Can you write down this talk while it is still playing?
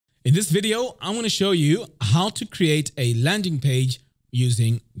In this video, I'm going to show you how to create a landing page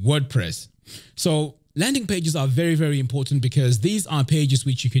using WordPress. So landing pages are very, very important because these are pages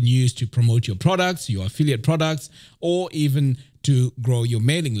which you can use to promote your products, your affiliate products, or even to grow your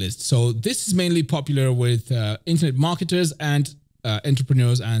mailing list. So this is mainly popular with internet marketers and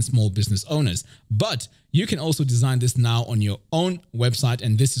entrepreneurs and small business owners. But you can also design this now on your own website,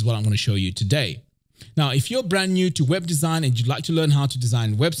 and this is what I'm going to show you today. Now, if you're brand new to web design and you'd like to learn how to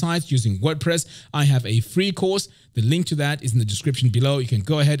design websites using WordPress, I have a free course. The link to that is in the description below. You can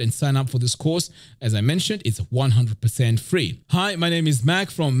go ahead and sign up for this course. As I mentioned, it's 100% free. Hi, my name is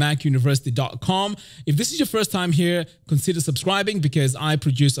Mak from MakUniversity.com. If this is your first time here, consider subscribing because I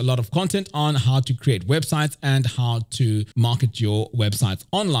produce a lot of content on how to create websites and how to market your websites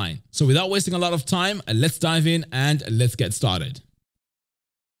online. So without wasting a lot of time, let's dive in and let's get started.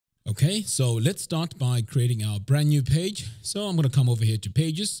 Okay, so let's start by creating our brand new page. So I'm going to come over here to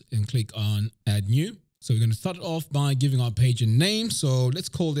pages and click on add new. So we're going to start off by giving our page a name. So let's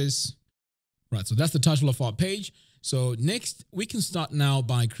call this, right, so that's the title of our page. So next we can start now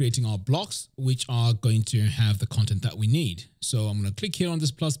by creating our blocks, which are going to have the content that we need. So I'm going to click here on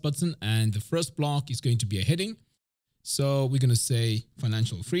this plus button and the first block is going to be a heading. So we're going to say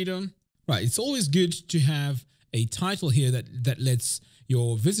financial freedom. Right, it's always good to have a title here that lets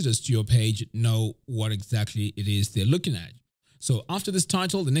your visitors to your page know what exactly it is they're looking at. So after this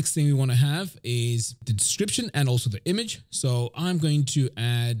title, the next thing we want to have is the description and also the image. So I'm going to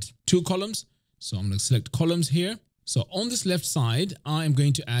add 2 columns. So I'm going to select columns here. So on this left side, I am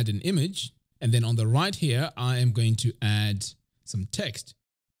going to add an image. And then on the right here, I am going to add some text.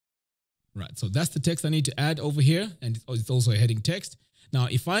 Right, so that's the text I need to add over here. And it's also a heading text. Now,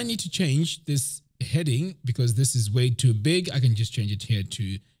 if I need to change this heading because this is way too big, I can just change it here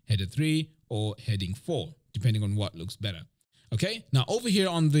to header 3 or heading 4, depending on what looks better. Okay, now over here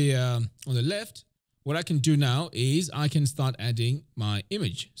on the left, what I can do now is I can start adding my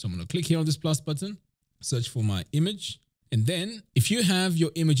image. So I'm going to click here on this plus button, search for my image. And then if you have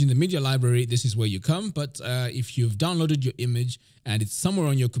your image in the media library, this is where you come. But if you've downloaded your image and it's somewhere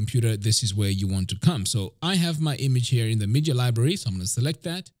on your computer, this is where you want to come. So I have my image here in the media library. So I'm going to select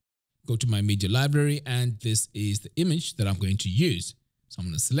that, go to my media library, and this is the image that I'm going to use. So I'm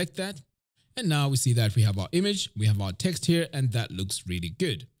going to select that. And now we see that we have our image, we have our text here, and that looks really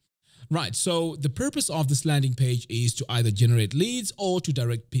good. Right, so the purpose of this landing page is to either generate leads or to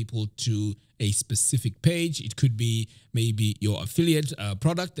direct people to a specific page. It could be maybe your affiliate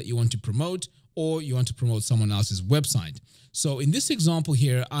product that you want to promote, or you want to promote someone else's website. So in this example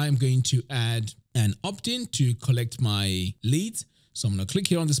here, I'm going to add an opt-in to collect my leads. So I'm going to click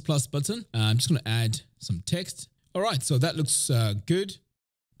here on this plus button. I'm just going to add some text. All right, so that looks good.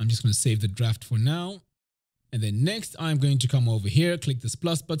 I'm just going to save the draft for now. And then next, I'm going to come over here, click this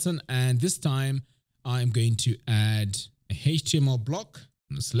plus button, and this time I'm going to add a HTML block.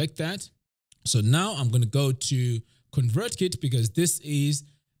 I'm going to select that. So now I'm going to go to ConvertKit because this is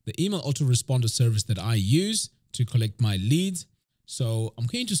the email autoresponder service that I use to collect my leads. So I'm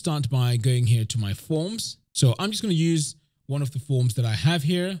going to start by going here to my forms. So I'm just going to use one of the forms that I have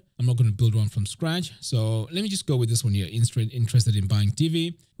here. I'm not going to build one from scratch. So let me just go with this one here. Interested in buying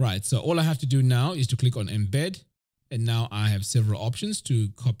Divi. Right. So all I have to do now is to click on embed. And now I have several options to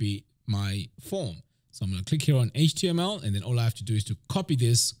copy my form. So I'm going to click here on HTML. And then all I have to do is to copy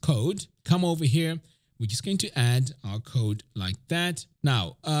this code, come over here. We're just going to add our code like that.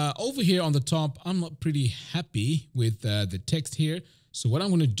 Now, over here on the top, I'm not pretty happy with the text here. So what I'm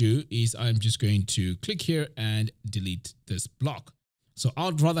going to do is I'm just going to click here and delete this block. So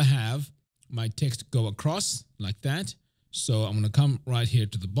I'd rather have my text go across like that. So I'm going to come right here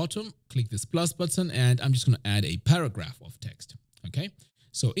to the bottom, click this plus button, and I'm just going to add a paragraph of text. Okay.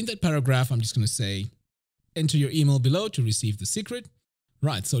 So in that paragraph, I'm just going to say, enter your email below to receive the secret.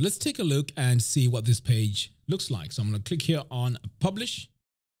 Right. So let's take a look and see what this page looks like. So I'm going to click here on publish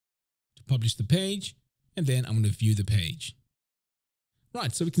to publish the page, and then I'm going to view the page.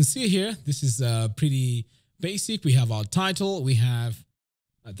 Right, so we can see here, this is pretty basic. We have our title, we have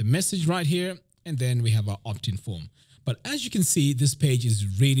the message right here, and then we have our opt-in form. But as you can see, this page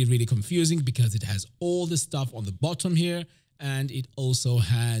is really, really confusing because it has all the stuff on the bottom here, and it also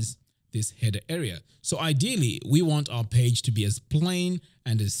has this header area. So ideally, we want our page to be as plain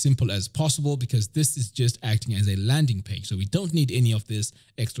and as simple as possible because this is just acting as a landing page. So we don't need any of this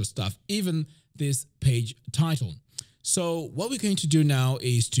extra stuff, even this page title. So what we're going to do now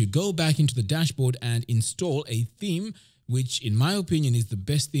is to go back into the dashboard and install a theme, which in my opinion is the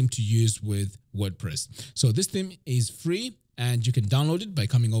best theme to use with WordPress. So this theme is free and you can download it by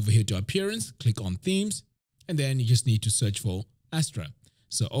coming over here to Appearance, click on Themes, and then you just need to search for Astra.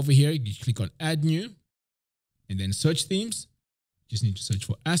 So over here, you click on add new and then search themes. Just need to search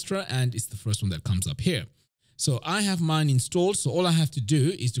for Astra and it's the first one that comes up here. So I have mine installed. So all I have to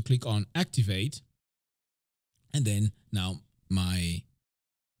do is to click on activate. And then now my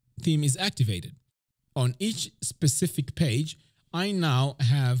theme is activated. On each specific page, I now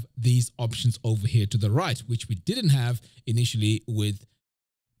have these options over here to the right, which we didn't have initially with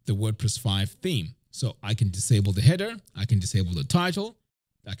the WordPress 5 theme. So I can disable the header, I can disable the title,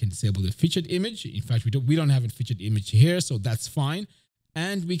 I can disable the featured image. In fact, we don't have a featured image here, so that's fine.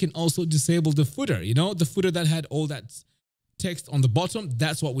 And we can also disable the footer, the footer that had all that text on the bottom.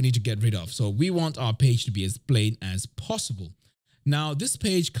 That's what we need to get rid of. So we want our page to be as plain as possible. Now, this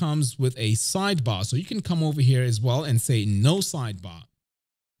page comes with a sidebar. So you can come over here as well and say no sidebar.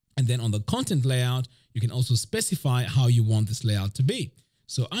 And then on the content layout, you can also specify how you want this layout to be.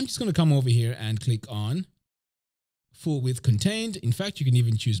 So I'm just going to come over here and click on full width contained. In fact, you can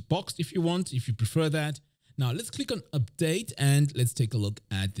even choose boxed if you want, if you prefer that. Now let's click on update and let's take a look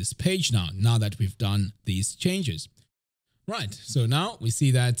at this page now that we've done these changes. Right, so now we see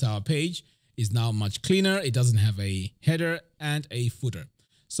that our page is now much cleaner. It doesn't have a header and a footer.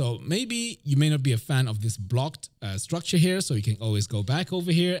 So maybe you may not be a fan of this blocked structure here, so you can always go back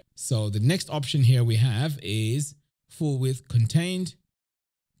over here. So the next option here we have is full width contained.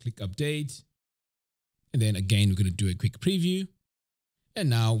 Click update. And then again, we're going to do a quick preview. And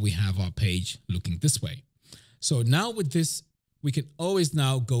now we have our page looking this way. So now with this, we can always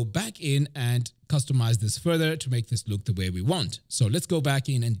now go back in and customize this further to make this look the way we want. So let's go back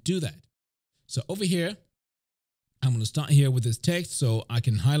in and do that. So over here, I'm going to start here with this text. So I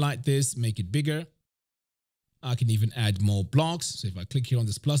can highlight this, make it bigger. I can even add more blocks. So if I click here on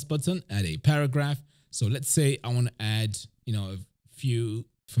this plus button, add a paragraph. So let's say I want to add, a few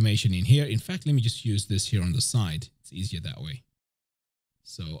information in here. In fact, let me just use this here on the side. It's easier that way.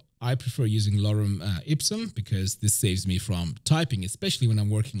 So I prefer using lorem ipsum because this saves me from typing, especially when I'm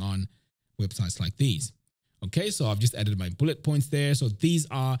working on websites like these. Okay, so I've just added my bullet points there. So these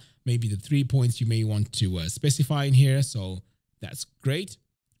are maybe the 3 points you may want to specify in here. So that's great.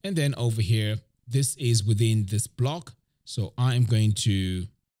 And then over here, this is within this block. So I am going to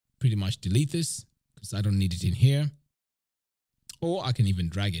pretty much delete this because I don't need it in here. Or I can even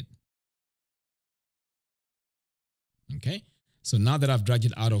drag it. Okay. So now that I've dragged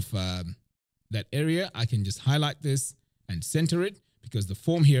it out of that area, I can just highlight this and center it because the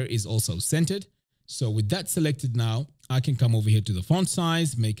form here is also centered. So with that selected now, I can come over here to the font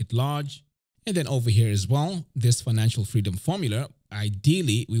size, make it large. And then over here as well, this financial freedom formula,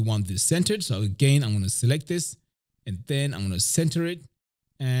 ideally we want this centered. So again, I'm going to select this and then I'm going to center it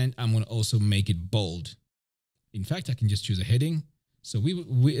and I'm going to also make it bold. In fact, I can just choose a heading. So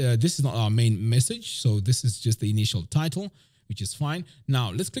this is not our main message. So this is just the initial title, which is fine.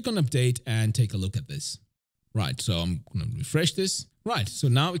 Now let's click on update and take a look at this. Right. So I'm going to refresh this. Right. So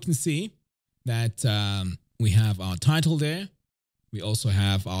now we can see that we have our title there. We also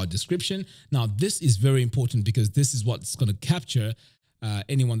have our description. Now this is very important because this is what's going to capture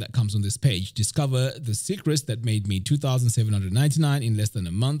anyone that comes on this page. Discover the secrets that made me $2,799 in less than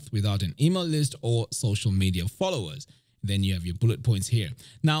a month without an email list or social media followers. Then you have your bullet points here.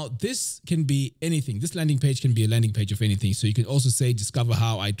 Now, this can be anything. This landing page can be a landing page of anything. So you can also say, discover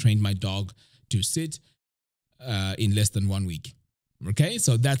how I trained my dog to sit in less than 1 week. Okay,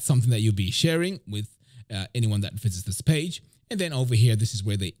 so that's something that you'll be sharing with anyone that visits this page. And then over here, this is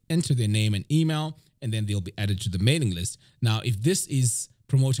where they enter their name and email, and then they'll be added to the mailing list. Now, if this is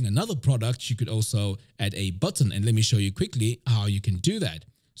promoting another product, you could also add a button. And let me show you quickly how you can do that.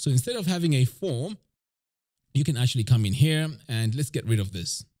 So instead of having a form, you can actually come in here and let's get rid of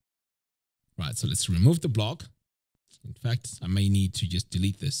this. Right, so let's remove the block. In fact, I may need to just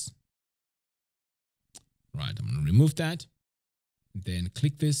delete this. Right, I'm going to remove that. Then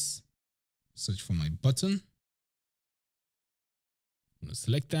click this, search for my button. I'm going to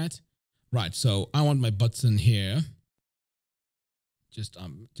select that. Right, so I want my button here, just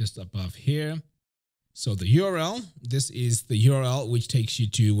above here. So the URL, this is the URL which takes you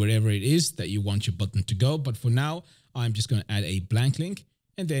to wherever it is that you want your button to go. But for now, I'm just going to add a blank link.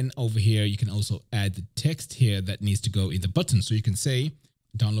 And then over here, you can also add the text here that needs to go in the button. So you can say,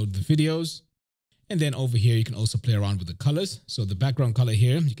 download the videos. And then over here, you can also play around with the colors. So the background color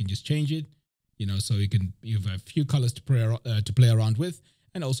here, you can just change it, so you have a few colors to play around with.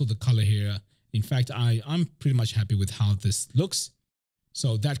 And also the color here. In fact, I'm pretty much happy with how this looks.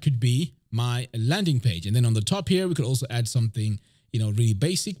 So that could be my landing page. And then on the top here, we could also add something, really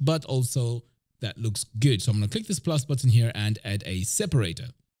basic, but also that looks good. So I'm going to click this plus button here and add a separator.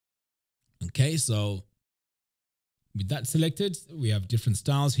 Okay, so with that selected, we have different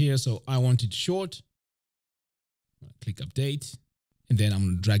styles here. So I want it short. Click update, and then I'm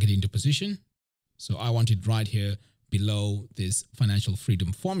going to drag it into position. So I want it right here below this financial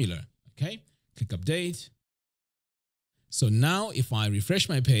freedom formula. Okay, click update. So now if I refresh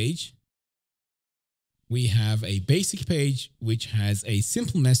my page, we have a basic page which has a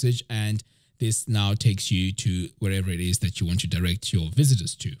simple message, and this now takes you to wherever it is that you want to direct your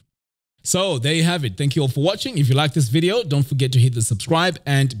visitors to. So there you have it. Thank you all for watching. If you like this video, don't forget to hit the subscribe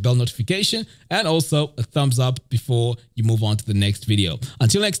and bell notification, and also a thumbs up before you move on to the next video.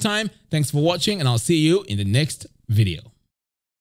 Until next time, thanks for watching, and I'll see you in the next video.